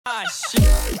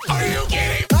shit. Are you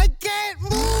kidding? I can't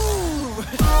move.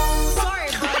 Sorry,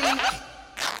 buddy.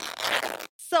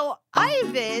 So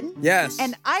Ivan. Yes.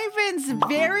 And Ivan's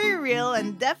very real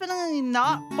and definitely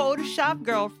not Photoshop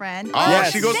girlfriend. Oh,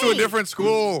 Yes. she goes to a different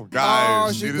school, guys.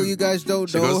 Oh, Chico, you guys don't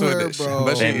she know goes to a her, di- bro.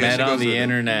 but They she met goes on to the a-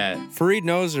 internet. Fareed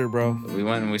knows her, bro. We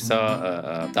went and we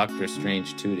saw Doctor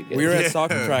Strange 2 together. We were Yeah. at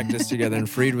soccer practice together, and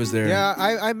Fareed was there. Yeah,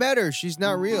 I met her. She's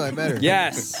not real. I met her.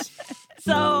 Yes.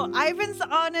 So Ivan's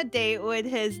on a date with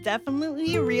his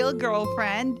definitely real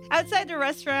girlfriend. Outside the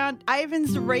restaurant,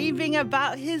 Ivan's raving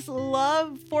about his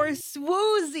love for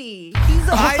Swoozie. He's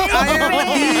a I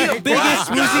am the biggest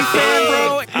Swoozie fan,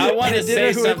 bro. I want to say Dinner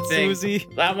with something. Swoozie.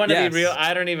 I want to Yes. be real.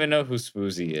 I don't even know who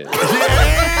Swoozie is.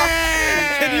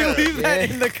 Can you leave that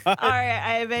in the comments? All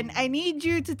right, Ivan, I need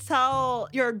you to tell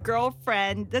your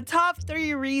girlfriend the top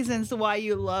 3 reasons why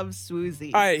you love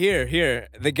Swoozie. All right, here.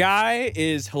 The guy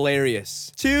is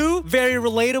hilarious. 2, very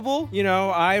relatable. You know,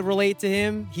 I relate to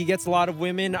him. He gets a lot of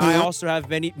women. I also have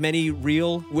many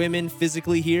real women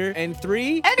physically here. And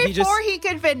 3, And he just... before he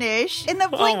could finish, in the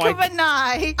blink my of an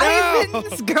eye, No.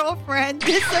 Ivan's girlfriend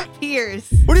disappears.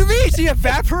 What do you mean? She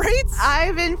evaporates?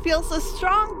 Ivan feels a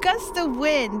strong gust of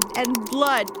wind and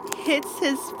blood hits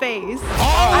his face.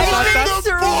 Oh, in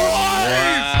the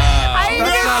boys!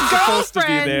 That's not Ivan's supposed to be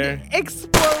girlfriend there.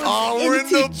 explodes Oh, we're in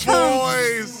into the chunks.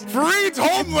 boys! Freed's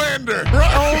Homelander!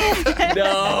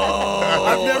 No.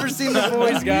 I've never seen The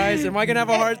Boys, guys. Am I going to have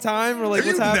a hard time? Or like,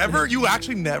 Have what's happening? you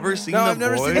actually never seen No, the I've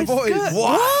never boys? seen The Boys. good.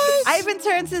 What? Ivan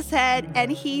turns his head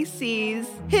and he sees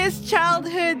his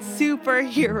childhood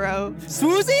superhero.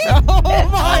 Swoozie? Oh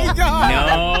my God.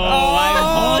 No,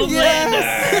 I'm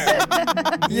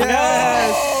Homelander.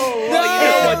 Yes. You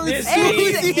know what this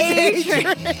It's means?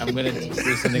 Adrian. I'm gonna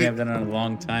do something I've done in a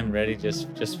long time. Ready?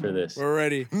 Just for this. We're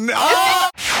ready. No!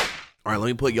 All right, let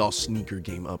me put y'all sneaker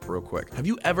game up real quick. Have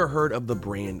you ever heard of the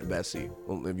brand Vessi?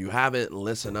 Well, if you haven't,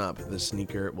 listen up. This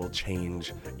sneaker will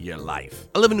change your life.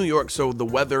 I live in New York, so the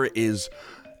weather is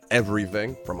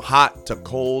everything from hot to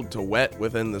cold to wet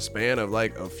within the span of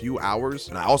like a few hours.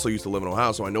 And I also used to live in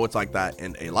Ohio, so I know it's like that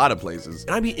in a lot of places.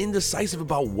 And I'd be indecisive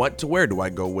about what to wear. Do I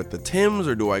go with the Tims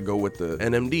or do I go with the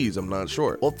NMDs? I'm not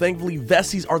sure. Well, thankfully,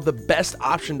 Vessis are the best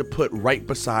option to put right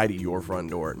beside your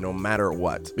front door, no matter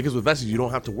what. Because with Vessis, you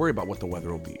don't have to worry about what the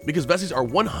weather will be. Because Vessis are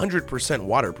 100%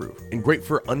 waterproof and great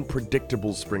for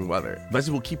unpredictable spring weather.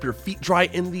 Vessis will keep your feet dry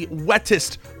in the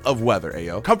wettest of weather,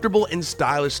 ayo. Comfortable and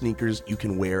stylish sneakers you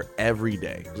can wear every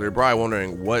day. So you're probably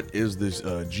wondering, what is this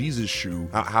Jesus shoe?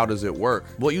 How does it work?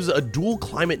 Well, it uses a dual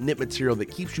climate knit material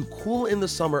that keeps you cool in the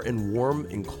summer and warm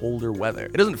in colder weather.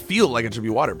 It doesn't feel like it should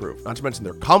be waterproof. Not to mention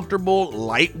they're comfortable,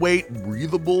 lightweight,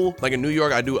 breathable. Like in New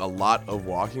York, I do a lot of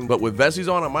walking, but with Vessis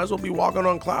on, I might as well be walking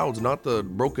on clouds, not the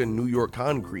broken New York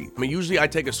concrete. I mean, usually I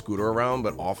take a scooter around,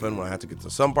 but often when I have to get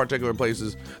to some particular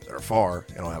places that are far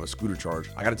and I don't have a scooter charge,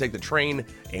 I gotta take the train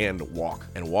and walk.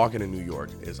 And walking in New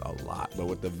York is a lot. But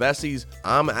with the Vessis,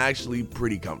 I'm actually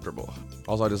pretty comfortable.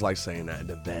 Also, I just like saying that,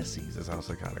 the Vessis. That sounds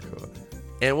kind of cool.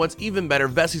 And what's even better,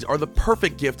 Vessis are the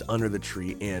perfect gift under the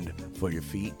tree and for your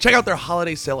feet. Check out their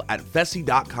holiday sale at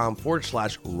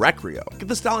vessi.com/Recreo. Get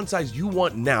the style and size you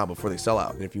want now before they sell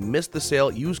out. And if you missed the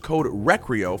sale, use code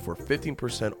Recreo for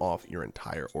 15% off your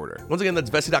entire order. Once again, that's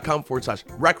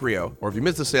vessi.com/Recreo. Or if you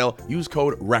missed the sale, use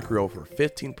code Recreo for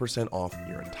 15% off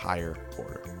your entire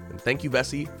order. And thank you,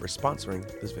 Vessi, for sponsoring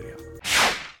this video.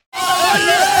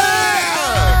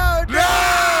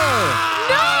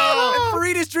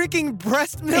 Fareed is drinking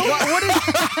breast milk. What is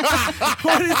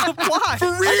the plot?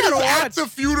 Fareed at the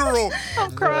funeral.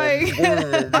 I'm crying.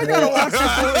 I gotta watch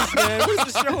The Boys, man. What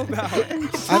is the show about?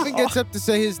 Ivan gets up to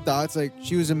say his thoughts like,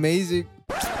 she was amazing.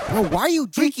 Bro, why are you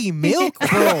drinking milk,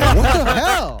 bro? What the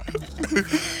hell?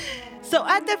 So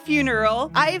at the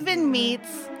funeral, Ivan meets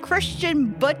Christian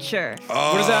Butcher.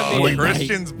 What does that mean?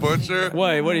 Christian's butcher.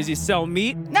 What does he sell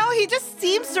meat? No, he just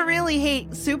seems to really hate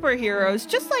superheroes,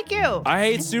 just like you. I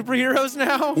hate superheroes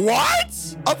now.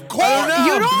 What? Of course.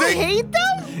 You don't They- hate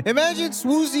them? Imagine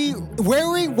Swoozie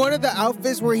wearing one of the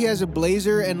outfits where he has a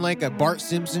blazer and like a Bart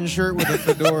Simpson shirt with a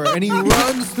fedora, and he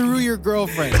runs through your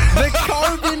girlfriend. The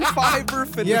carbon fiber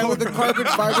fedora. Yeah, with the carbon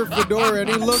fiber fedora, and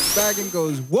he looks back and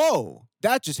goes, "Whoa,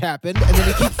 that just happened," and then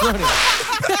he keeps running.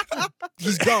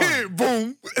 He's gone.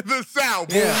 Boom. The sound.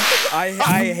 Boom. Yeah.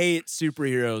 I hate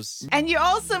superheroes. And you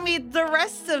also meet the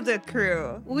rest of the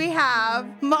crew. We have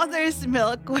Mother's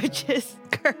Milk, which is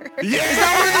Kurt.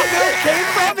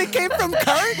 Yeah. It came from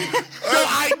Kurt?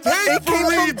 I take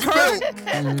Fareed's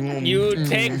milk. You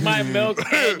take my milk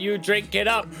and you drink it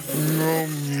up.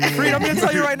 Fareed, I'm gonna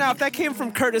tell you right now, if that came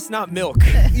from Kurt, it's not milk.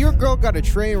 Your girl got a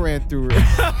train ran through her.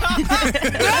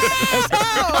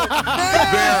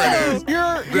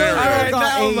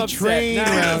 Now I'm A upset. train Now I'm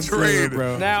round upset. through her,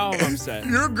 bro. Now I'm upset.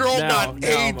 Your girl Now got I'm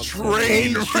a upset.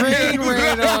 train. A train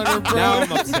ran on her, bro. Now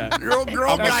I'm upset. Your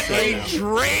girl got a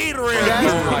train ran.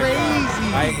 That's Oh my crazy.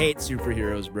 God. I hate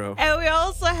superheroes, bro. And we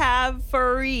also have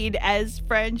Fareed as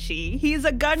Frenchie. He's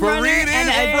a gun runner Fareed and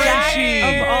is a jack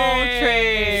Frenchie. of all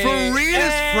trades.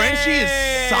 Fareed Frenchie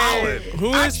is solid. Who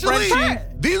is Actually, Frenchie?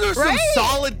 These are some Right?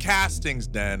 solid castings,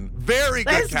 Den. Very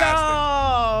good Let's casting.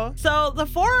 go. So the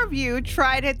four of you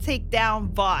try to take down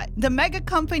Vought, the mega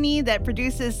company that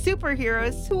produces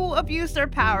superheroes who abuse their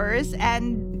powers,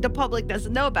 and the public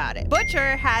doesn't know about it.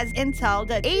 Butcher has intel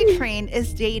that A-Train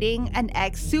is dating an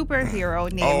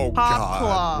ex-superhero named Oh, God.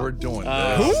 Popclaw. We're doing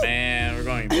Oh this. man, we're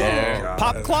going there.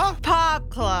 Popclaw?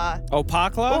 Popclaw. Oh,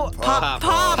 Popclaw? Oh, pop.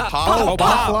 Oh,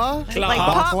 Pop. Bakla? Like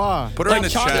pop. Bakla. Put her in the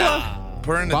Like chat.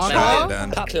 Put her in the Bakla? chat,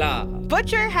 Den. Popclaw.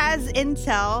 Butcher has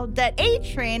intel that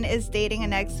A-Train is dating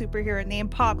an ex-superhero named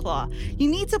Popclaw. You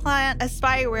need to plant a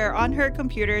spyware on her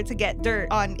computer to get dirt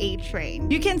on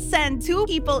A-Train. You can send 2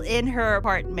 people in her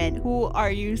apartment. Who are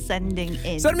you sending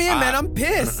in? Send me in, man. I'm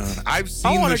pissed. I've I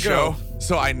seen wanna the show, go.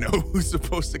 so I know who's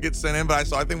supposed to get sent in,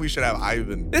 but I think we should have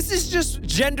Ivan. This is just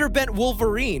gender bent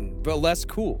Wolverine, but less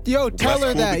cool. Yo, tell That's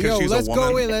her cool that. because Yo, she's a let's go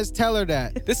woman. in. Let's tell her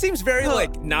that. This seems very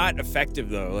like not effective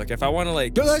though. Like if I want to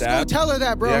like Yo, let's go stab. tell her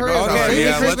that, bro. Yeah, Hurry go up. tell her. Save Yeah, it,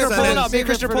 let's Christopher, send pull it. it up. Me and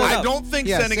Christian pull it I up. don't think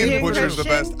Yeah, sending save in it, Butcher is the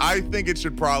Christian. best. I think it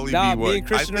should probably Nah, be me what. and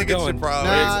Christian I think are it going. should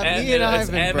probably. Nah, It's me and Ant- it's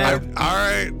Ivan, bro. Ant-Man. All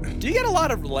right. Do you get a lot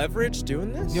of leverage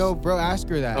doing this? Yo, bro, ask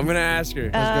her that. I'm gonna ask her.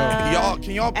 Can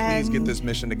y'all please get and- this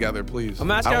mission together, please? I'm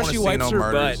I asking how wanna she see wipes no her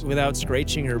murders. butt without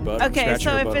scratching her butt. Okay, scratching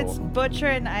so her if it's butthole. Butcher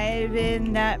and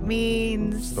Ivan, that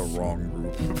means The wrong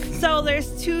group. so there's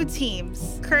 2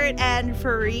 teams, Kurt and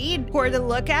Fareed, who are the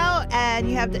lookout, and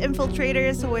you have the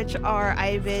infiltrators, which are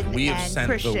Ivan We have and sent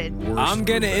Christian. the worst. I'm gonna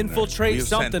group in there. infiltrate We have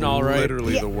something, sent all right.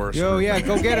 Literally Yeah. the worst. Yo, group. yeah,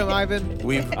 go get him, Ivan. I'm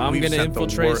we've gonna sent the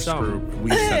infiltrate worst something. group. We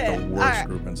sent the worst Alright.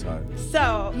 group inside.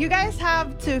 So you guys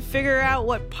have to figure out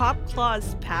what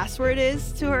Popclaw's password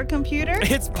is to her computer.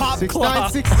 It's Popclaw.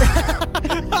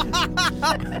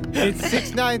 6969. It's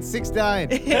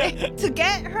 6969. To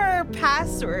get her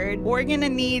password, we're gonna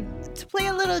need to play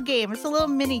a little game. It's a little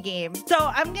mini game. So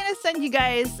I'm gonna send you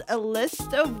guys a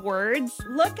list of words.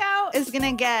 Lookout is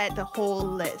gonna get the whole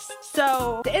list.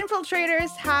 So the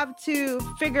infiltrators have to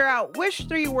figure out which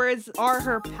 3 words are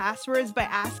her passwords by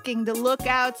asking the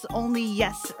lookouts only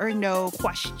yes or no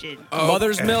question.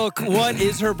 Mother's Okay. milk. What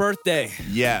is her birthday?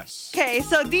 Yes. Okay,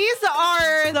 so these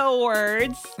are the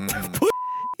words.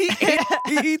 There's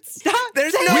no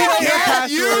say way it. her Can't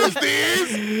password. use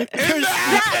these in the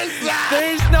episode.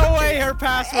 There's no way her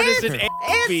password is an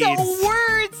It's feeds. the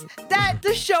words that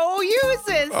the show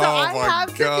uses. So Oh I my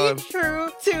have God. to be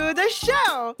true to the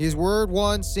show. Is word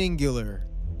 1 singular?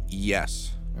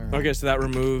 Yes. Okay, so that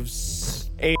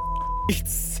removes a.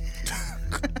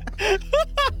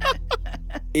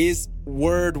 Is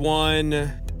word 1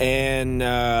 an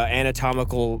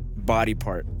anatomical body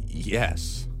part?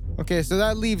 Yes. Okay, so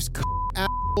that leaves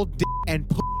apple, dick, and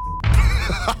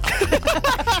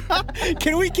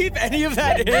Can we keep any of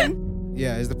that in?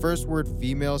 Yeah, is the first word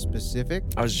female specific?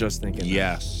 I was just thinking. that.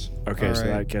 Yes. Okay, so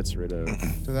Alright. that gets rid of.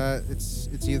 So that it's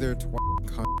either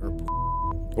cunt or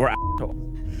Or asshole.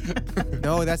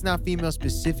 no, that's not female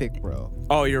specific, bro.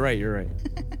 Oh, you're right. You're right.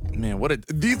 Man, what a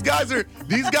these guys are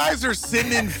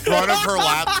sitting in front of her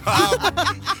laptop.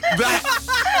 That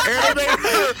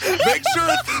animator, make sure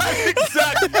it's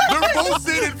exact. They're both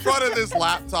sitting in front of this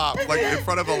laptop, like in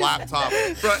front of a laptop,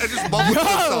 and just mumbling to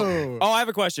themselves. No. Oh, I have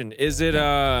a question. Is it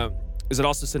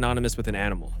also synonymous with an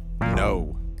animal?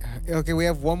 No. Okay, we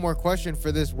have one more question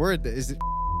for this word. Is it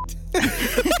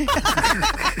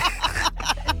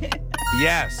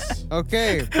Yes.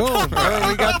 okay? Boom. All right,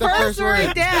 we got the First first word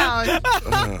word. down.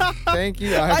 Thank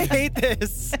you. I Ivan. hate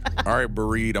this. All right,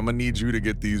 Bareed, I'm gonna need you to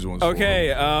get these ones. for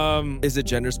Okay, me. is it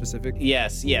gender specific?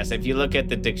 Yes, yes. If you look at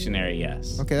the dictionary,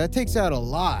 yes. Okay, that takes out a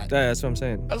lot. That's what I'm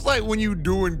saying. That's like when you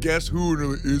doing guess who,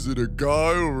 and is it a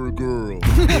guy or a girl?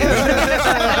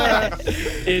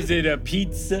 Is it a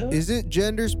pizza? Is it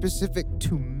gender specific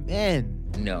to men?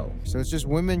 No. So it's just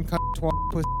women, cunt, twat,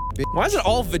 pussy, bitch. Why is it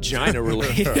all vagina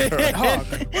related? Dog.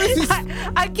 What is this?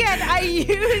 Again, I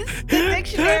used the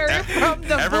dictionary from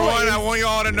the Everyone, I voice. want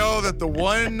y'all to know that the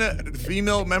one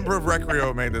female member of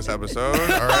Recreo made this episode.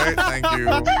 All right, thank you.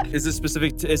 Is it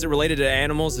specific? Is it related to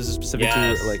animals? Is it specific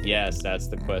Yes, to like? yes, that's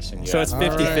the question. You So it's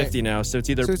asked. 50-50 now. So it's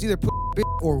either. So it's either bitch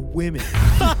or women.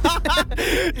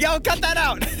 Yo, cut that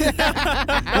out.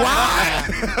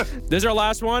 Why? This is our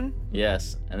last one.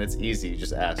 Yes, and it's easy. You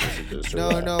just ask us to do this.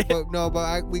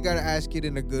 but we gotta ask it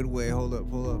in a good way. Hold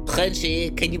up. Frenchie,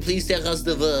 can you please tell us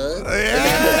the word?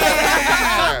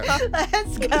 Yeah. Yeah.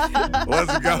 Let's go.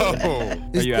 Let's go.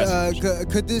 Is- you asking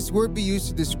could this word be used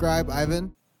to describe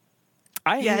Ivan?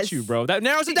 I hate Yes. you, bro. That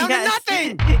narrows it down to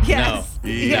nothing. Yes. No.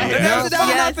 Yes. That narrows it down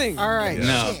to Yes. nothing. All right.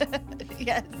 No.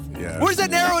 Yes. Yeah. Where does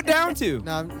that narrow it down to?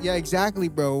 No, yeah, exactly,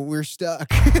 bro. We're stuck.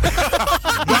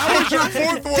 That was your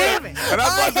fourth one. Damn it. And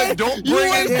that's why I said don't You bring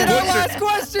in wasted our last Butcher.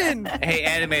 question. Hey,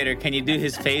 animator, can you do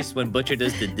his face when Butcher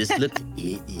does this look?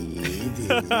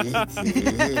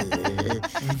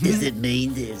 Does it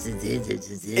mean this?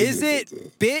 Is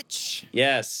it bitch?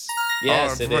 Yes.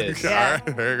 Yes, Oh, it is. All right,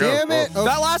 there you go. Damn it. Oh,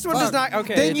 That last one does fuck. not.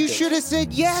 Okay. Then it's you good. should have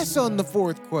said yes on the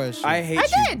fourth question. I hate I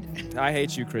you. did. I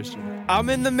hate you, Christian. I'm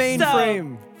in the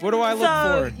mainframe. What do I look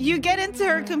So for? you get into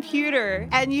her computer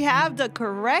and you have the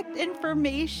correct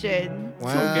information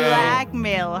Wow. to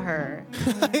blackmail her.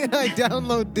 And I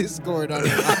download Discord on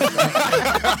it.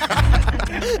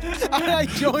 And I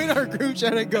join our group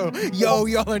chat and go, yo,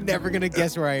 y'all are never going to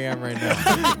guess where I am right now.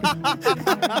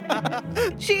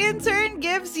 She in turn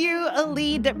gives you a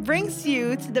lead that brings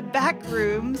you to the back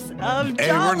rooms of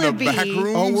Hey, we're in the Jollibee. back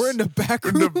room. Oh, we're in the back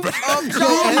In room. the back Yo,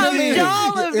 room. animator,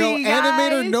 Jollibee,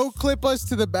 animator, guys. no clip us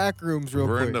to the back rooms real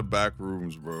We're quick. in the back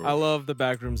rooms, bro. I love the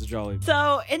back rooms of Jollibee.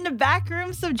 So, in the back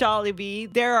rooms of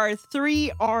Jollibee, there are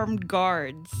 3 armed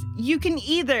guards. You can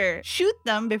either shoot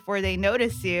them before they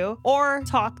notice you or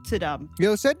talk to them.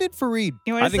 Yo, send in Fareed.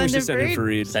 You want I to think we send should send in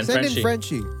Fareed? Fareed. Send Send in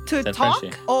Frenchie. Frenchie. To Send talk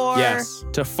Frenchie. or Yes,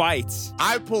 to fight.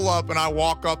 I pull up and I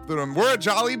walk up to them. We're at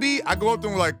Jollibee. I go up to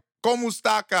them like, "Como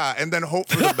está acá?" and then hope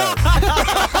for the best.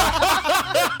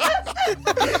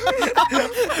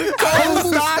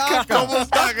 Como está? Como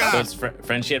está So acá? it's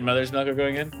Frenchie and Mother's Milk are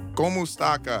going in? Como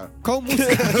está acá? Como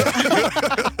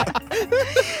está?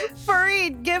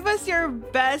 Fareed, give us your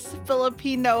best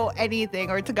Filipino anything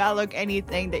or Tagalog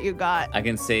anything that you got. I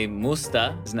can say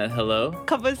musta. Isn't that hello?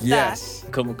 Kamusta? Yes.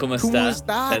 Kumusta. Kumusta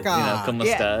That, ka?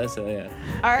 kumusta. So yeah.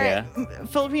 All right. Yeah.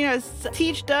 Filipinos,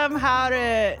 teach them how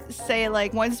to say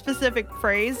like one specific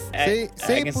phrase. Say I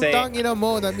can say, putang ina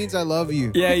mo. That means I love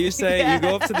you. Yeah, you say Yeah. you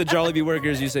go up to the Jollibee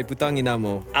workers. You say putang ina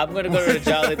mo. I'm gonna go to the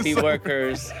Jollibee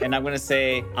workers and I'm gonna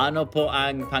say, ano po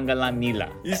ang pangalan nila?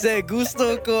 You say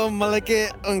gusto ko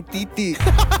malaki ang titi.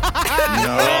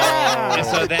 And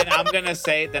so then I'm gonna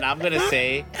say,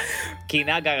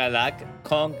 kinagagalak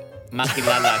kung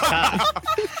makilala ka.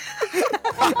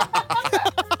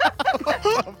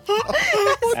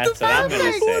 That's what I'm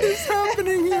gonna say.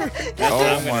 happening here? That's what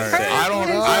Oh I'm my! gonna say. I don't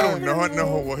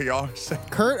know what y'all are saying.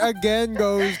 Kurt again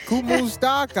goes,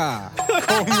 Kumustaka.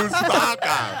 Como está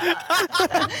acá?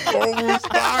 Como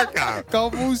está acá?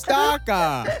 Kumustaka.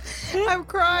 I'm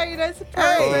crying. That's Oh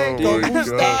perfect. my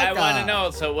Kumustaka. God. I want to know.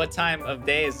 So, what time of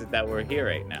day is it that we're here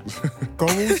right now?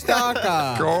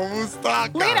 Kumustaka. Como está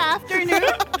acá? Late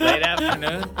afternoon. Late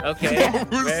afternoon. Okay.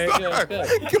 Very good. Good.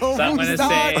 So I'm gonna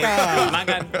say,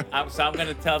 so I'm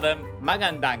gonna tell them,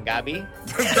 magandang gabi.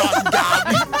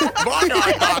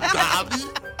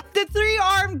 The 3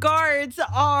 armed guards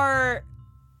are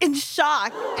in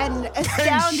shock and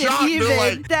astounded shock, they're even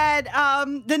like- that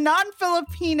the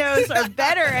non-Filipinos are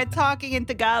better at talking in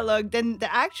Tagalog than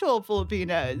the actual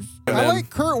Filipinos. I like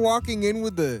Kurt walking in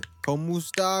with the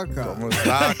Kumustaka. Como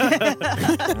está acá?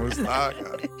 Como está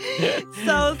acá?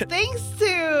 So thanks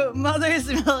to Mother's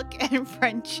Milk and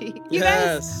Frenchie, you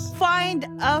Yes. guys find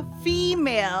a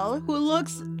female who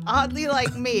looks oddly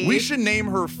like me. We should name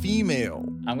her female.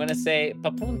 I'm gonna say,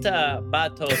 papunta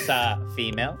bato sa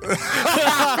female.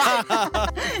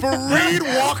 Fareed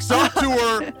walks up to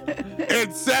her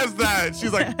and says that.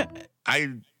 She's like, I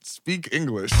speak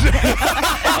English.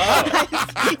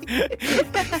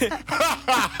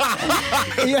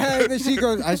 Yeah, and then she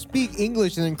goes, I speak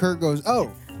English. And then Kurt goes, oh,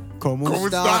 Como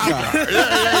está Kumustaka. acá?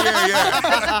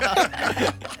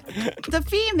 Yeah. The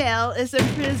female is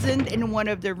imprisoned in one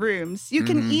of the rooms. You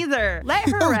can either let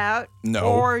her out No.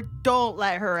 or don't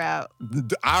let her out.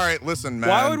 All right, listen, man.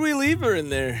 Why would we leave her in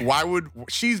there? Why would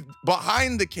she's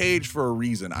behind the cage for a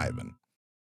reason, Ivan?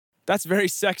 That's very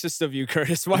sexist of you,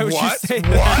 Curtis. Why would What? you say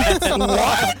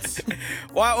that?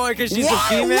 What? Why? Because she's Why? a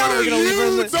female. What We're are gonna leave her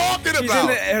in you the, talking she's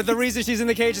about? the reason she's in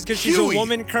the cage is because she's Huey. a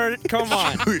woman, Kurt. Come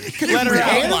on. Huey. Let her Oh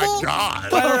out. my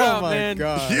God. Let her Oh out, my man.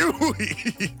 God.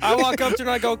 Huey. I walk up to her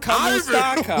and I go, Ivan,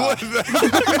 Kamustaka. what the-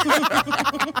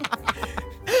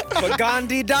 But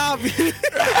Gandhi Dabi.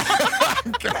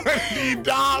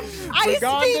 I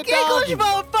Forgot speak the doggy. English,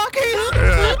 motherfuckers!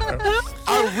 I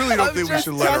really don't think we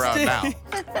should let her out now.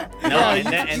 No,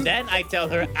 and then I tell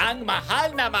her, ang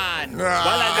mahal naman.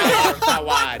 Wala na akong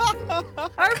tawad.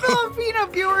 Our Filipino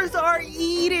viewers are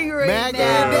eating right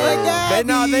Maga,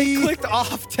 now. They clicked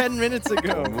off 10 minutes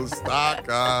ago.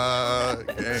 Mustaka.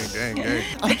 Gang.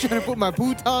 I'm trying to put my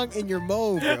butong in your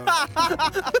mo, bro.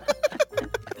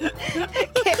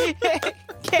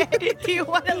 Do you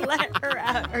want to let her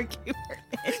out or keep her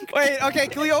in? Wait, okay,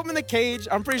 can we open the cage?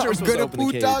 I'm pretty sure we're I'm supposed to gonna open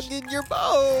the butong cage. in your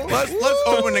mo. Let's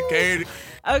open the cage.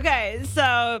 Okay,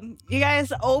 so you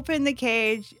guys open the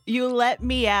cage. You let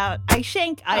me out. I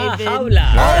shank Ivan.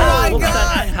 Hawla. my Buksan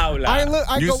God. ang hawla.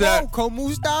 I You go, said- whoa,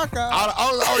 komusta ka?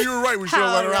 Oh, you were right. We should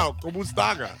have let her out.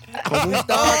 Komustaka. Komusta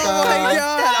Oh my ka?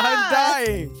 god, I'm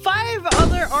dying. 5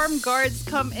 other armed guards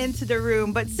come into the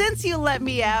room, but since you let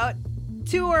me out,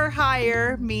 2 or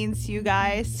higher means you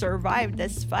guys survived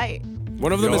this fight.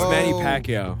 One of them is Yo. Manny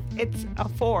Pacquiao. It's a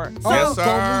 4. So Yes, sir.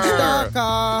 Komusta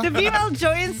ka? the female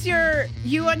joins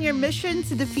you on your mission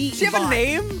to defeat Does she have a Bot.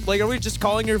 name? Like, are we just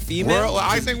calling her female?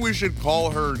 I think we should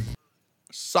call her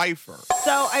Cypher.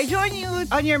 So I join you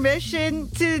on your mission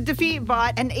to defeat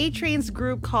Bot, an A-Train's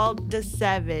group called The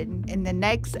Seven, in the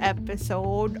next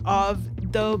episode of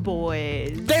The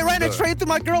Boys. They ran a train through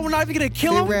my girl. We're not even gonna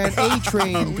kill They him. ran A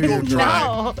train through your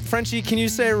No. drive. Frenchie, can you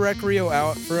say Recreo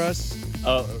out for us?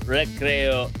 Oh,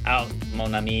 recreo out,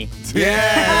 mon ami. Yeah.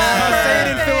 Say it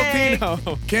in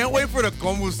Filipino. Can't wait for the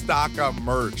Komustaka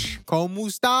merch.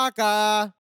 Komusta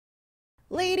ka?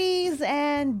 Ladies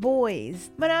and boys,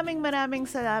 maraming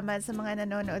salamat sa mga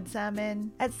nanonood sa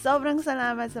amin at sobrang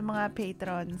salamat sa mga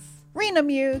patrons. Rena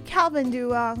Mew, Calvin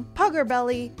Duong, Pugger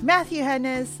Belly, Matthew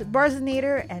Hennes,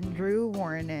 Barzinator, and Drew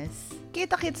Warnes.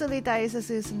 Kita-kits ulit tayo sa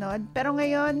susunod, pero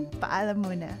ngayon, paalam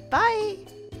muna. Bye!